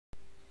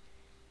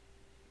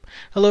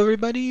Hello,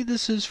 everybody.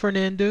 This is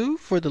Fernando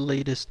for the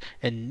latest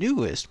and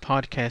newest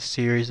podcast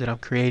series that I'm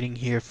creating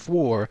here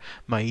for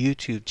my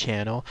YouTube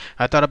channel.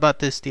 I thought about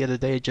this the other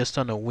day just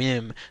on a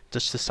whim,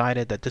 just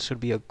decided that this would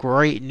be a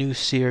great new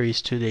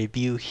series to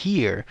debut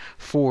here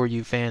for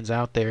you fans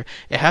out there.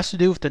 It has to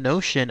do with the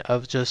notion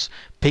of just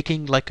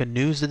picking like a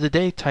news of the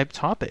day type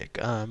topic.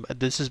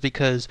 This is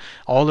because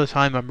all the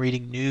time I'm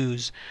reading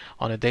news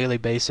on a daily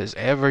basis.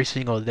 Every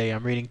single day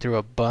I'm reading through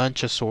a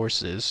bunch of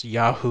sources: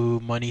 Yahoo,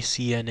 Money,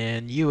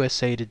 CNN,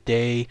 USA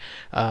Today,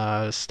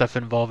 stuff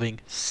involving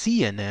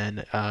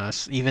CNN,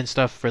 even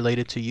stuff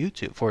related to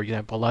YouTube, for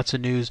example. Lots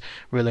of news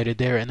related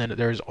there. And then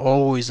there's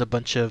always a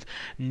bunch of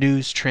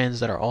news trends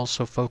that are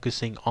also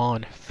focusing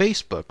on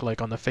Facebook,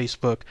 like on the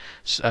Facebook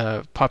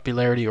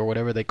popularity or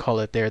whatever they call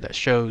it there, that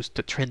shows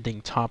the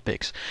trending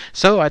topics.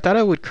 So I thought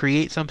I would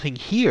create something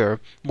here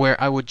where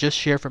I would just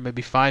share for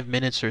maybe 5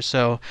 minutes or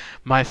so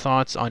my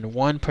thoughts on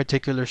one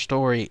particular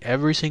story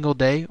every single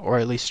day, or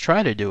at least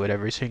try to do it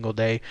every single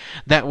day.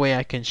 That way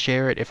I can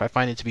share it if I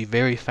find it to be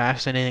very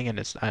fascinating and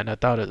I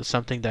thought it was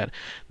something that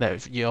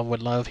you all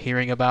would love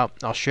hearing about.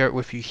 I'll share it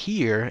with you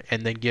here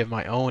and then give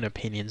my own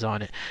opinions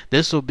on it.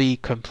 This will be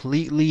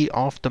completely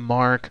off the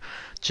mark,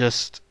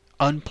 just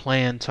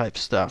unplanned type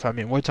stuff. I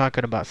mean, we're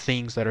talking about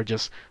things that are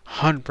just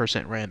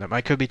 100% random. I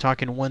could be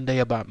talking one day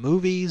about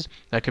movies.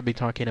 I could be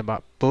talking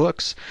about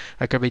books.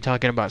 I could be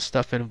talking about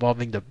stuff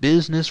involving the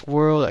business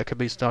world. I could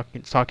be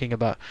talking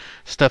about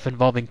stuff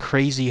involving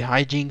crazy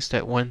hijinks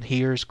that one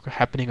hears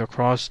happening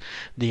across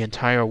the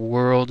entire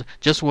world.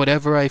 Just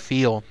whatever I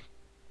feel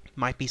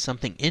might be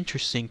something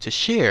interesting to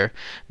share,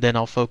 then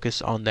I'll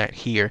focus on that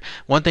here.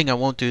 One thing I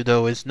won't do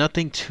though is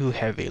nothing too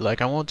heavy. Like,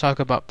 I won't talk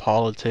about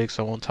politics,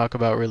 I won't talk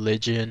about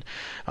religion,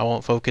 I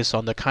won't focus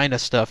on the kind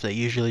of stuff that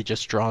usually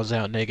just draws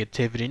out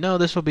negativity. No,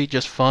 this will be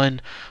just fun,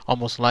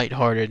 almost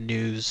lighthearted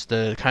news,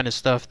 the kind of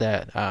stuff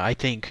that I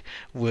think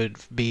would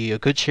be a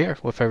good share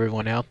with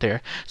everyone out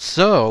there.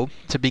 So,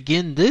 to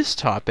begin this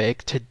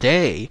topic,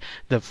 today,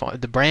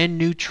 the brand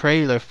new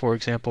trailer, for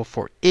example,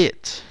 for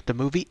It, the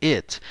movie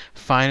It,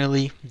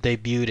 finally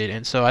debuted it.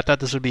 And so I thought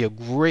this would be a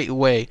great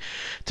way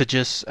to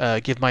just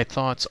give my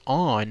thoughts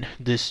on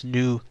this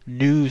new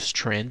news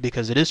trend,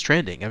 because it is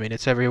trending. I mean,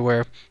 it's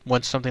everywhere.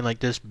 Once something like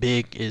this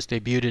big is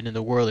debuted in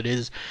the world, it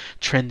is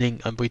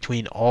trending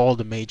between all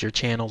the major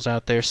channels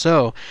out there.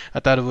 So I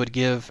thought I would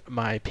give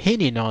my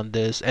opinion on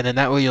this, and then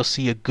that way you'll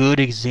see a good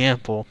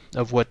example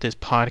of what this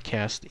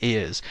podcast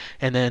is.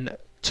 And then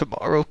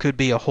tomorrow could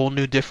be a whole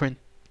new different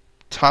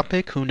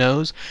topic, who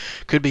knows?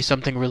 Could be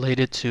something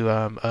related to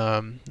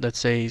let's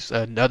say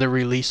another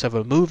release of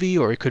a movie,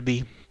 or it could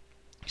be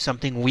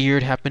something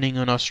weird happening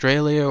in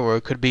Australia, or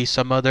it could be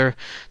some other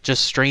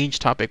just strange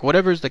topic.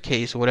 Whatever is the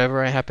case,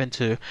 whatever I happen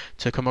to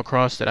come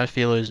across that I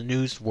feel is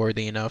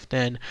newsworthy enough,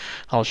 then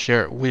I'll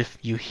share it with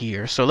you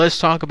here. So let's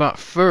talk about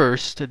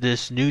first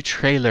this new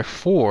trailer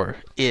for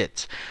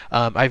It.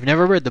 I've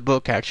never read the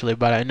book actually,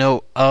 but I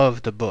know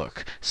of the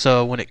book.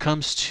 So when it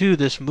comes to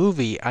this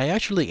movie, I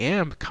actually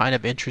am kind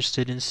of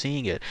interested in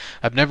seeing it.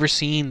 I've never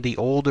seen the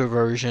older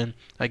version,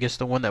 I guess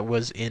the one that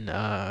was in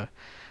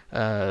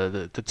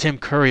the Tim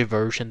Curry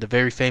version, the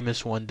very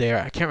famous one there.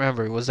 I can't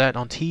remember, was that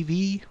on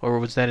TV or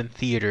was that in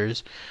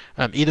theaters?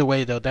 Either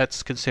way though,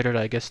 that's considered,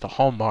 I guess, the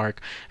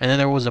hallmark. And then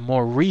there was a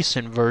more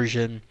recent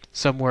version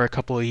somewhere a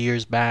couple of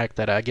years back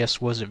that I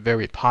guess wasn't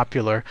very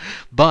popular.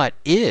 But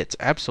It,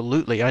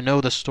 absolutely, I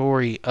know the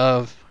story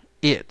of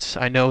It.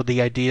 I know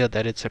the idea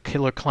that it's a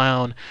killer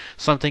clown,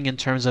 something in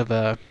terms of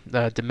a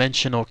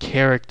dimensional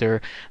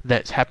character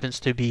that happens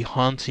to be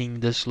haunting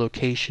this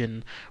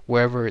location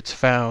wherever it's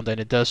found, and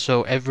it does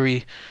so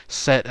every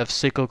set of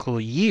cyclical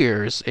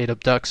years. It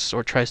abducts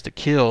or tries to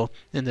kill,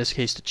 in this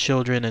case, the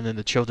children, and then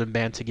the children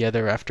band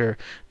together after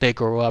they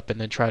grow up and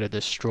then try to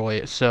destroy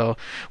it. So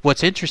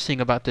what's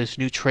interesting about this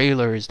new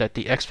trailer is that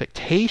the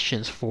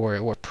expectations for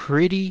it were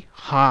pretty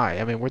high.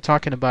 I mean, we're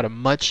talking about a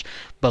much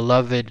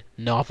beloved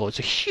novel. It's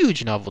a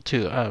huge novel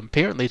too.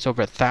 Apparently it's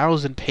over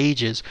 1,000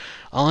 pages.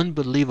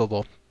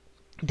 Unbelievable.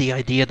 The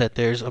idea that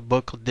there's a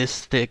book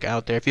this thick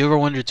out there. If you ever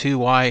wonder too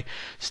why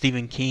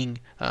Stephen King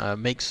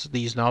makes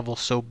these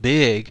novels so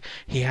big,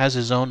 he has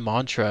his own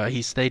mantra.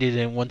 He stated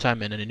in one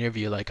time in an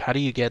interview, like, how do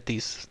you get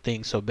these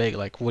things so big?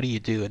 Like, what do you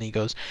do? And he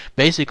goes,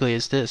 basically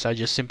it's this: I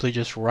just simply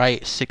just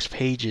write 6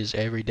 pages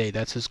every day.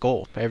 That's his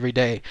goal every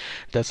day.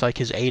 That's like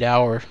his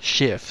 8-hour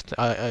shift.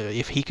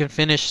 If he can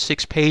finish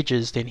 6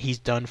 pages, then he's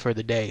done for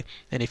the day.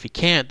 And if he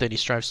can't, then he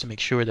strives to make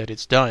sure that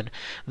it's done.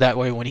 That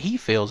way, when he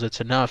feels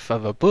it's enough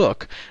of a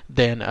book,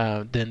 then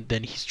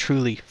he's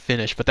truly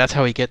finished. But that's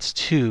how he gets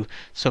to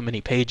so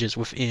many pages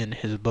within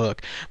his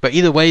book. But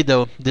either way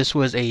though, this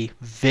was a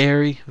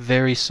very,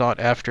 very sought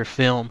after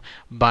film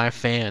by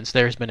fans.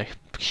 There's been a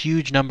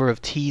huge number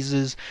of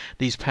teases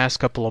these past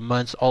couple of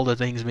months, all the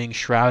things being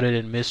shrouded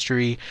in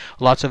mystery,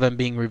 lots of them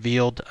being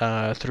revealed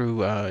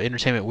through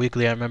Entertainment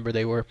Weekly. I remember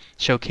they were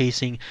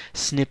showcasing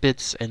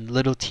snippets and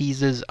little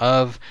teases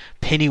of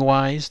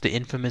Pennywise, the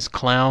infamous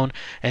clown,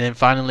 and then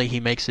finally he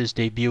makes his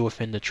debut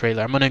within the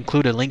trailer. I'm going to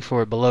include a link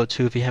for it below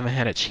too if you haven't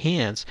had a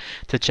chance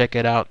to check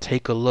it out.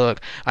 Take a look.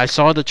 I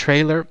saw the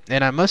trailer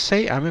and I must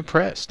say I'm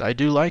impressed. I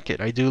do like it.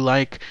 I do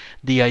like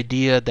the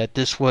idea that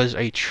this was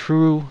a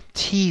true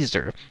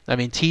teaser. I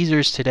mean,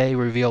 teasers today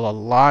reveal a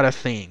lot of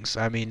things.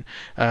 I mean,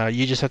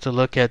 you just have to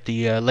look at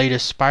the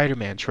latest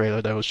Spider-Man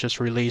trailer that was just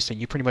released and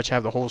you pretty much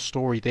have the whole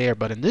story there.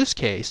 But in this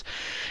case,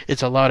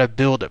 it's a lot of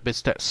build-up.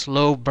 It's that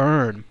slow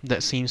burn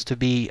that seems to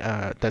be,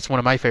 that's one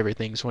of my favorite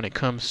things when it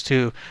comes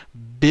to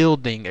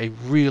building a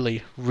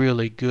really,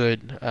 really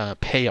good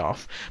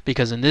payoff.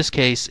 Because in this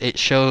case, it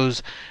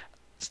shows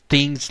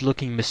things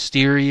looking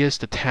mysterious.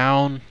 The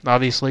town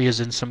obviously is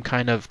in some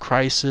kind of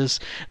crisis.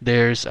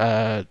 There's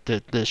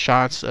the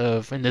shots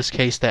of, in this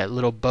case, that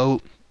little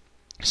boat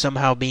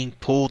somehow being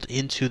pulled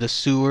into the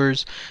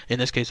sewers. In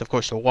this case, of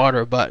course, the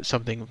water, but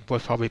something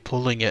was probably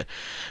pulling it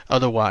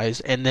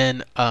otherwise. And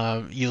then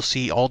you'll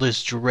see all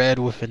this dread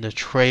within the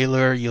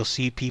trailer. You'll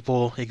see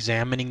people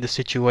examining the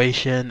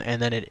situation,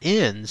 and then it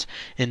ends,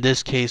 in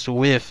this case,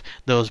 with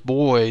those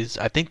boys.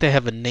 I think they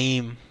have a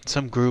name,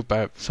 some group.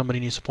 Somebody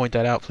needs to point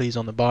that out, please,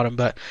 on the bottom.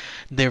 But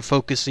they're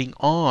focusing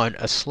on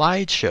a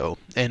slideshow,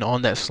 and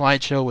on that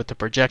slideshow with the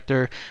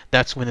projector,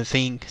 that's when the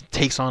thing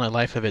takes on a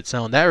life of its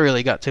own. That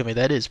really got to me.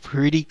 That is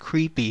pretty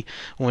creepy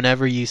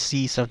whenever you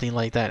see something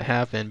like that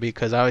happen,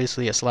 because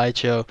obviously a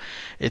slideshow,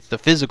 it's the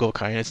physical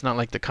kind. It's not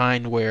like the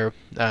kind where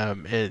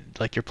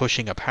like you're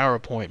pushing a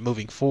PowerPoint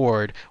moving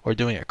forward or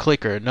doing a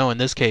clicker. No, in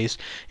this case,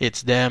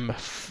 it's them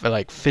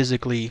like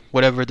physically,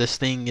 whatever this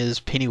thing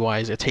is,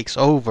 Pennywise, it takes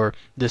over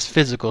this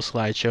physical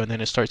slideshow and then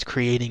it starts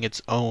creating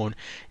its own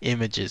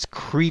images.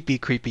 Creepy,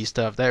 creepy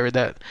stuff.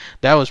 That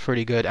was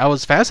pretty good. I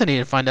was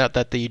fascinated to find out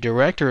that the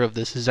director of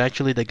this is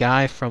actually the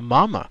guy from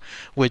Mama,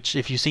 which,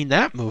 if you've seen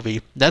that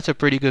movie, that's a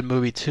pretty good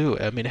movie too.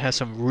 I mean, it has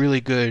some really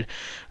good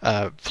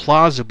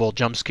plausible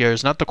jump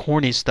scares, not the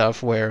corny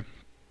stuff where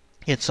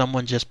it's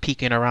someone just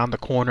peeking around the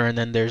corner and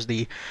then there's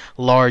the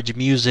large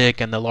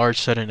music and the large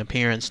sudden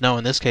appearance. No,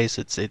 in this case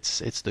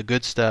it's the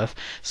good stuff.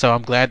 So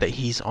I'm glad that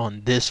he's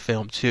on this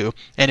film too.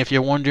 And if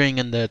you're wondering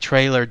in the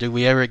trailer, do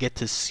we ever get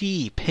to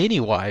see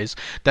Pennywise?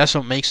 That's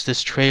what makes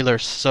this trailer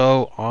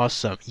so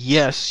awesome.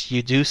 Yes,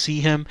 you do see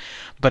him,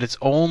 but it's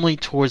only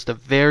towards the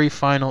very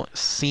final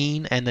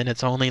scene, and then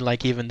it's only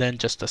like even then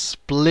just a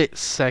split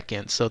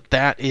second. So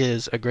that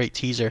is a great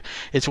teaser.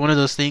 It's one of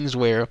those things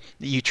where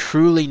you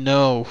truly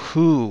know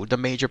who the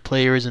major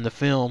player is in the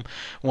film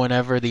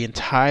whenever the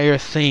entire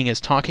thing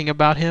is talking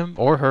about him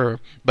or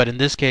her, but in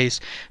this case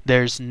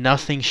there's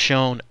nothing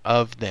shown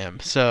of them.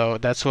 So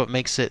that's what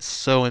makes it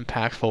so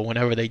impactful.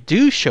 Whenever they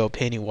do show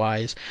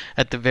Pennywise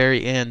at the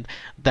very end,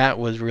 that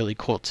was really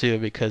cool too,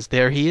 because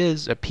there he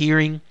is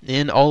appearing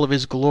in all of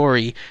his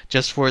glory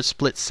just for a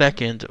split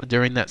second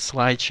during that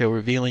slideshow,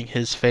 revealing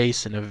his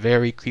face in a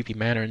very creepy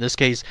manner. In this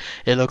case,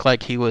 it looked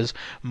like he was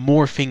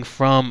morphing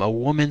from a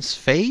woman's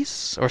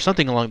face or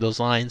something along those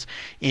lines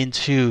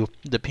into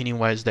the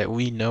Pennywise that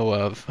we know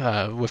of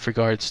with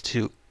regards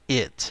to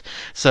it.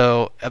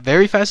 So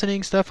very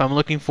fascinating stuff. I'm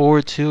looking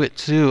forward to it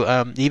too.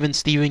 Even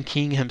Stephen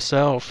King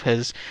himself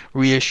has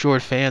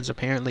reassured fans.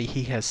 Apparently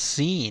he has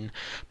seen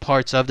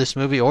parts of this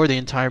movie or the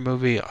entire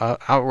movie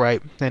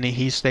outright, and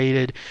he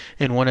stated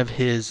in one of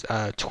his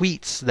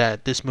tweets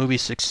that this movie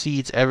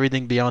succeeds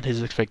everything beyond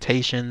his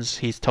expectations.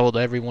 He's told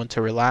everyone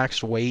to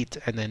relax, wait,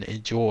 and then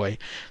enjoy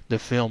the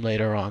film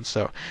later on.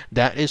 So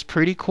that is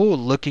pretty cool.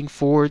 Looking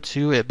forward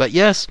to it. But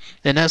yes,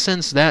 in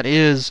essence, that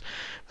is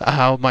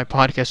how my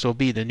podcast will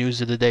be. The news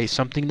of the day,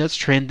 something that's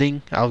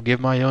trending. I'll give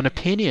my own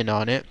opinion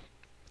on it,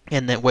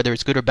 and then whether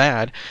it's good or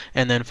bad.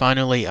 And then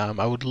finally,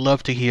 I would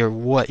love to hear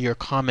what your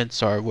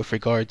comments are with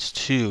regards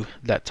to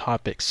that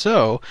topic.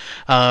 So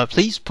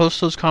please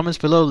post those comments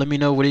below. Let me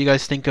know, what do you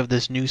guys think of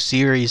this new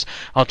series.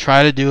 I'll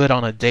try to do it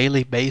on a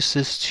daily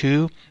basis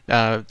too.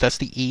 That's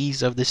the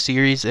ease of this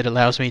series. It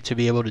allows me to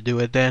be able to do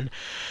it then.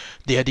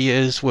 The idea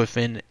is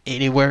within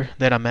anywhere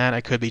that I'm at. I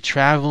could be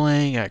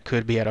traveling, I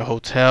could be at a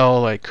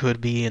hotel, I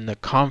could be in the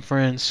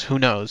conference, who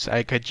knows.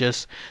 I could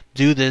just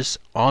do this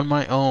on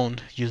my own,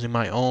 using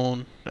my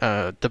own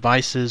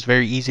devices,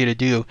 very easy to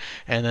do,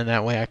 and then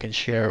that way I can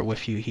share it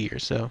with you here.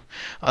 So,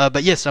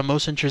 but yes, I'm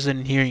most interested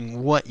in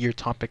hearing what your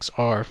topics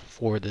are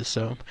for this.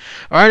 So,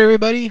 alright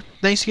everybody,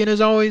 thanks again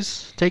as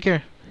always, take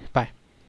care.